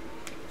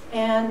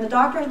 And the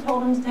doctor had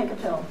told him to take a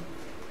pill.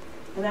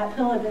 And that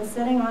pill had been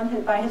sitting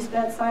by his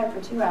bedside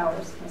for 2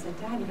 hours. I was like,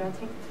 Dad, you gotta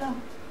take the pill.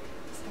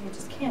 He said, I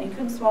just can't. He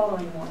couldn't swallow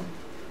anymore.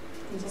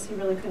 He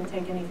really couldn't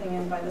take anything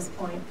in by this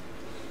point.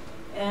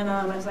 And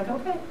I was like,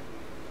 okay.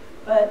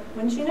 But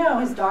wouldn't you know,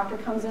 his doctor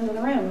comes into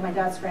the room, and my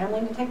dad's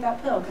scrambling to take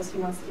that pill because he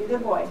wants to be a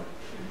good boy.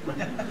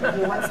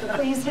 He wants to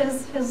please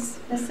his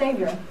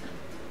savior.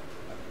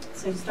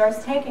 So he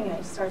starts taking it.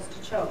 He starts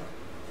to choke.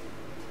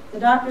 The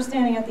doctor's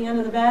standing at the end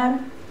of the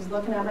bed. He's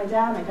looking at my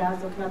dad. My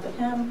dad's looking up at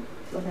him.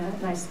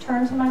 And I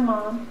turn to my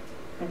mom.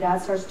 My dad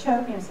starts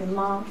choking. I say,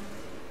 Mom,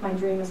 my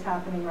dream is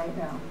happening right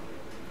now.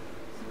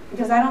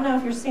 Because I don't know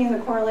if you're seeing the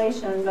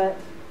correlation, but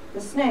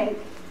the snake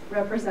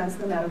represents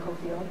the medical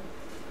field.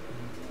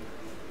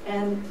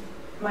 And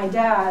my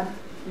dad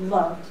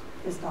loved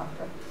his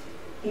doctor.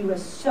 He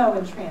was so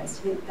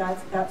entranced.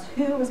 That's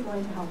who was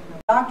going to help him.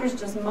 The doctor's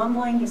just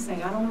mumbling. He's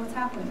saying, I don't know what's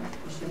happening.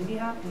 It shouldn't be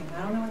happening.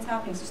 I don't know what's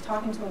happening. He's just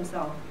talking to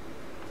himself.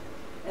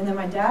 And then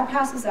my dad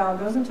passes out,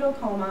 goes into a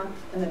coma,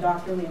 and the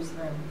doctor leaves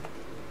the room.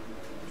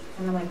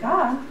 And I'm like,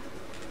 God,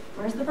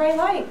 where's the bright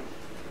light?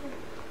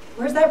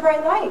 Where's that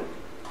bright light?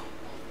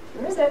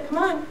 Where is it? Come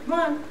on, come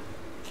on.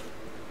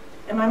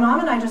 And my mom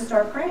and I just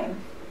start praying.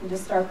 We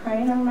just start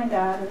praying over my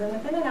dad. And then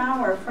within an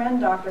hour, a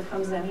friend doctor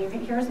comes in. He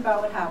hears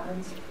about what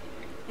happens.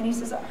 And he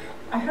says,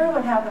 I heard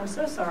what happened. I'm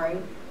so sorry.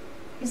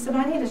 He said,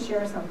 I need to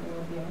share something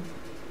with you.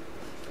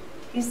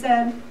 He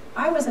said,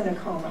 I was in a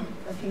coma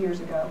a few years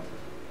ago.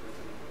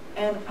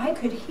 And I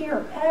could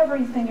hear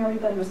everything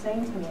everybody was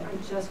saying to me.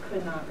 I just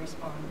could not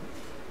respond.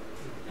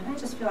 And I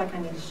just feel like I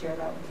need to share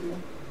that with you.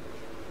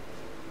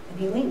 And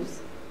he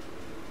leaves.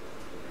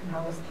 And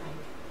I was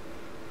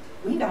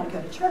like, we got to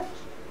go to church.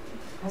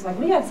 I was like,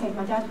 we got to take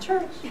my dad to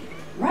church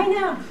right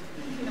now.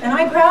 And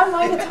I grabbed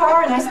my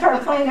guitar and I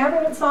started playing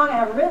every song I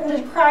had written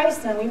to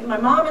Christ. And my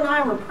mom and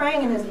I were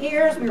praying in his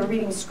ears. We were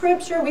reading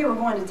scripture. We were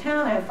going to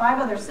town. I had 5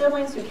 other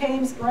siblings who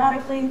came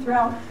sporadically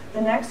throughout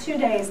the next 2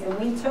 days. And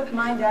we took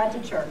my dad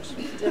to church.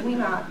 Did we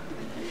not?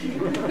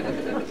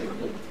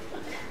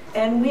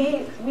 And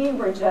we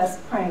were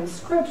just praying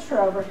scripture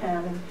over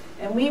him.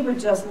 And we were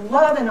just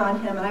loving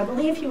on him. And I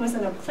believe he was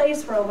in a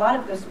place where a lot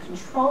of those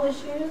control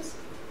issues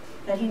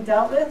that he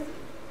dealt with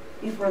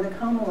before the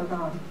coma were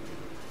gone.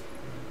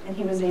 And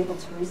he was able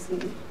to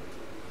receive.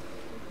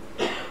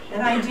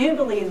 And I do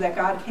believe that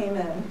God came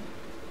in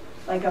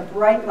like a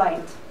bright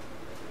light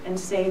and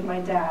saved my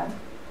dad.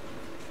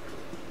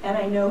 And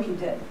I know he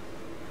did.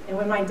 And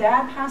when my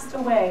dad passed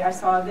away, I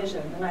saw a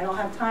vision. And I don't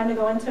have time to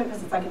go into it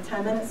because it's like a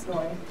 10-minute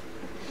story.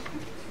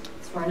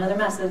 It's for another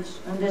message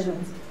on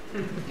visions.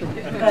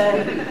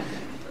 But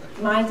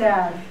my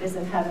dad is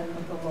in heaven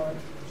with the Lord.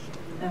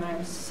 And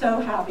I'm so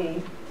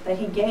happy that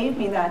he gave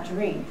me that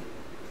dream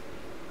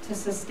to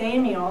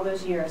sustain me all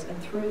those years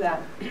and through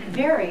that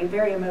very,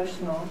 very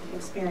emotional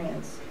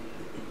experience.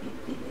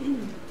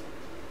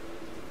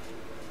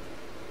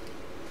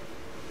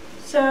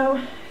 So,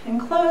 in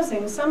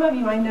closing, some of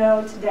you I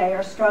know today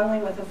are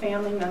struggling with a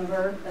family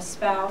member, a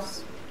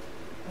spouse,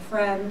 a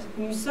friend.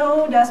 You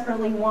so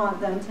desperately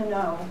want them to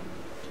know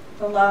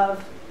the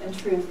love and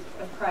truth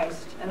of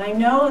Christ. And I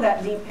know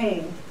that deep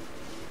pain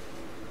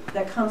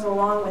that comes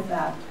along with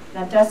that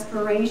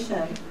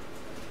desperation.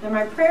 And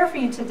my prayer for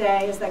you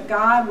today is that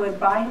God would,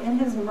 in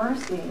his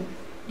mercy,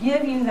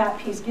 give you that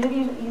peace, give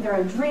you either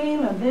a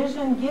dream, a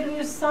vision, give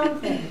you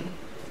something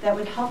that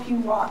would help you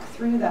walk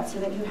through that so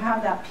that you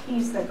have that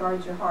peace that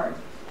guards your heart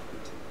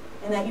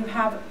and that you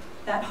have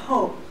that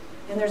hope.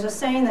 And there's a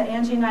saying that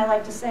Angie and I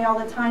like to say all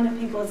the time to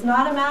people, it's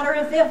not a matter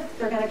of if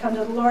they're going to come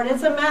to the Lord,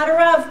 it's a matter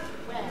of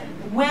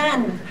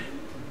when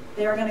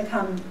they are going to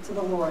come to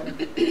the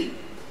Lord.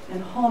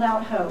 And hold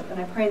out hope.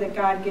 And I pray that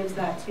God gives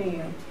that to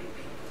you.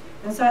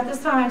 And so at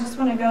this time, I just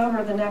want to go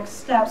over the next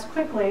steps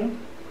quickly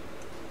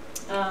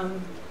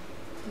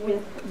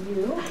with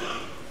you.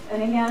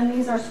 And again,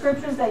 these are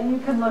scriptures that you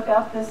can look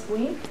up this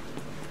week.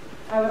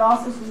 I would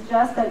also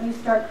suggest that you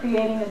start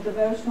creating a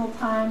devotional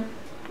time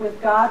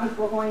with God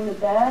before going to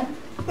bed.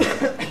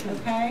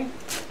 Okay?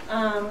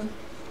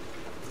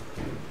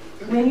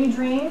 When you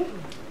dream,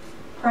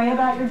 pray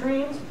about your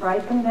dreams,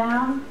 write them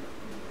down,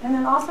 and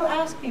then also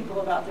ask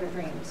people about their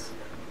dreams.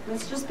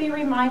 Let's just be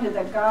reminded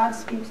that God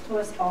speaks to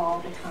us all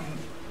the time.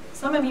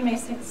 Some of you may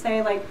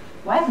say, like,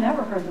 well, I've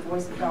never heard the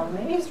voice of God.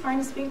 Maybe he's trying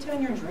to speak to you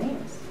in your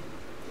dreams.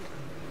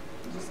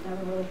 I just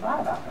never really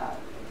thought about that.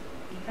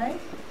 Okay?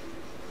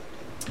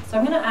 So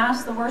I'm going to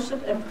ask the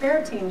worship and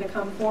prayer team to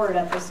come forward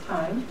at this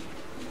time.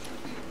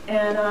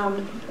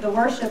 And the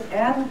worship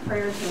and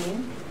prayer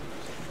team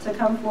to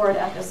come forward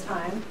at this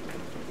time.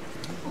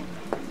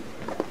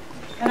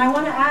 And I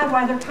want to add,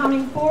 while they're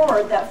coming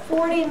forward, that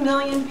 40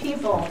 million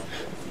people,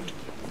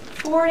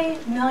 40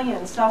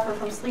 million suffer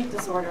from sleep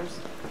disorders.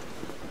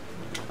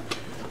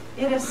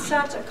 It is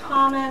such a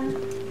common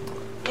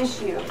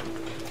issue.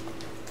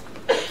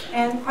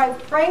 And quite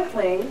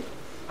frankly,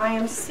 I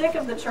am sick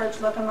of the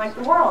church looking like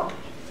the world.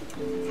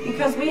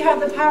 Because we have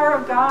the power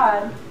of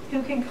God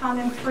who can come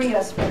and free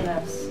us from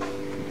this.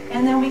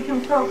 And then we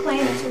can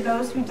proclaim it to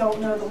those who don't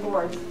know the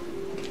Lord.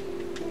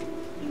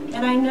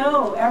 And I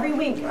know every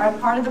week, I'm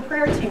part of the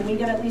prayer team, we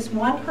get at least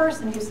one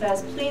person who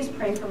says, please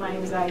pray for my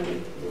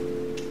anxiety.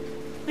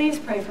 Please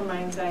pray for my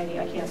anxiety.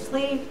 I can't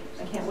sleep,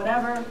 I can't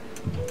whatever.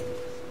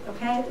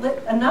 Okay?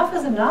 Enough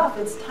is enough.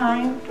 It's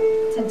time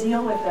to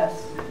deal with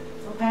this.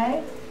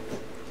 Okay?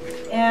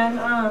 And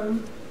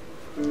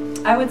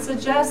I would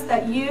suggest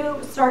that you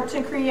start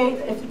to create,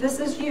 if this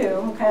is you,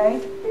 okay,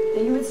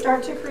 that you would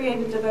start to create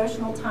a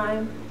devotional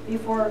time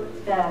before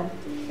bed.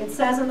 It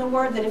says in the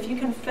Word that if you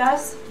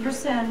confess your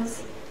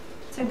sins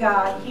to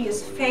God, he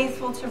is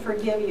faithful to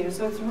forgive you.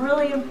 So it's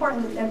really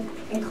important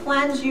and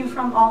cleanse you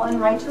from all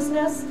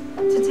unrighteousness,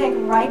 to take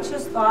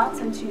righteous thoughts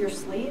into your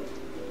sleep.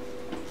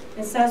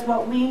 It says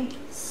what we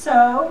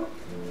sow,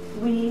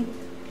 we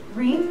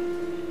reap.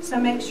 So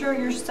make sure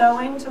you're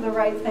sowing to the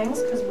right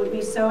things, because what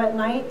we sow at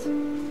night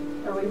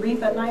or we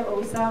reap at night what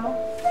we sow.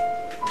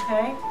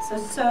 Okay, so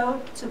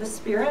sow to the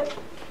Spirit.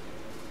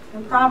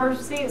 In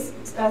Proverbs 3, it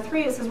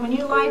says, when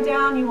you lie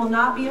down, you will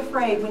not be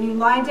afraid. When you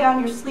lie down,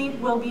 your sleep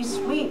will be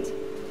sweet.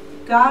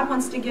 God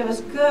wants to give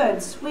us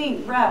good,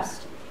 sweet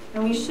rest.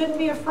 And we shouldn't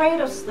be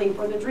afraid of sleep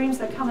or the dreams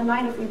that come at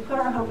night if we put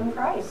our hope in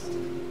Christ.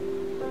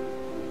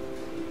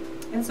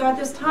 And so at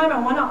this time, I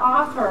want to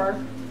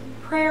offer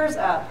prayers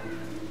up.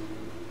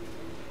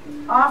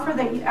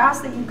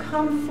 Ask that you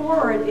come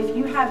forward if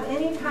you have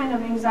any kind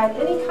of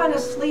anxiety, any kind of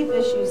sleep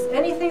issues,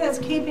 anything that's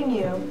keeping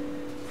you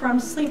from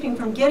sleeping,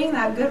 from getting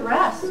that good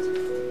rest.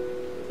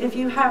 If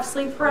you have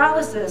sleep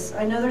paralysis,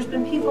 I know there's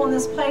been people in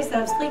this place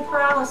that have sleep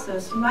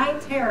paralysis,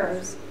 night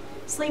terrors,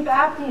 sleep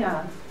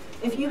apnea.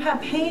 If you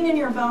have pain in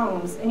your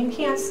bones and you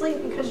can't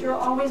sleep because you're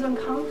always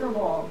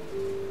uncomfortable,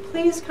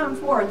 please come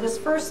forward. This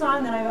first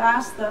song that I've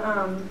asked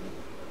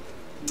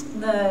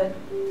the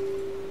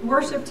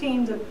worship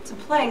team to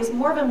play is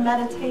more of a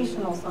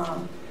meditational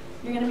song.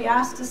 You're going to be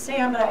asked to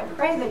stand, but I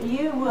pray that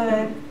you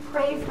would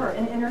pray for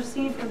and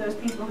intercede for those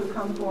people who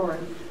come forward.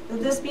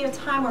 That this be a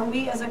time where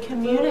we as a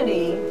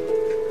community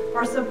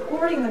are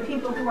supporting the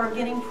people who are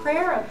getting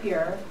prayer up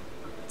here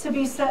to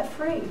be set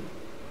free.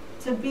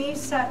 To be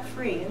set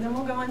free. And then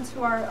we'll go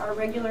into our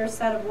regular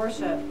set of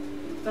worship.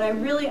 But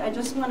I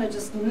just want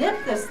to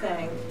nip this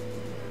thing.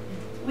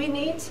 We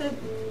need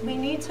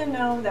to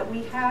know that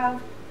we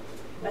have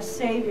a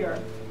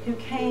Savior who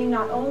came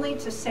not only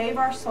to save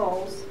our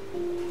souls,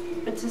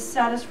 but to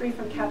set us free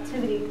from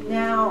captivity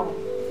now.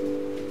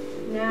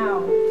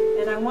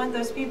 And I want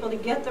those people to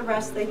get the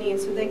rest they need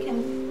so they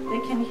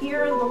can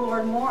hear the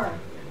Lord more.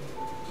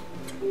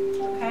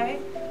 Okay?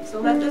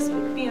 So let this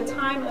be a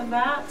time of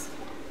that.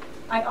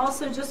 I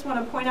also just want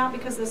to point out,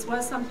 because this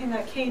was something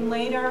that came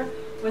later,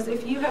 was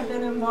if you have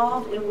been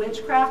involved in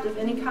witchcraft of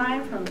any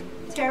kind, from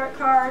tarot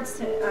cards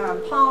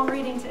to palm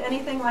reading to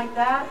anything like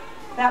that,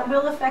 that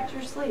will affect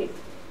your sleep.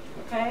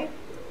 Okay?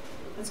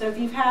 And so if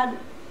you've had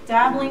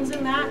dabblings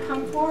in that,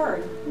 come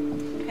forward.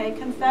 Okay?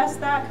 Confess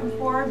that, come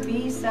forward,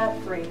 be set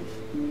free.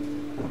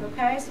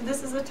 Okay? So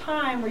this is a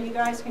time where you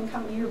guys can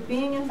come. You're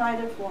being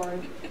invited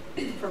forward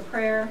for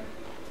prayer,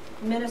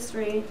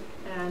 ministry,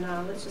 and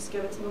let's just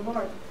give it to the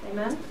Lord.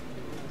 Amen?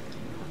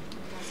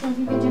 So if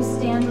you could just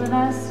stand with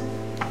us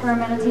for our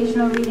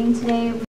meditational reading today.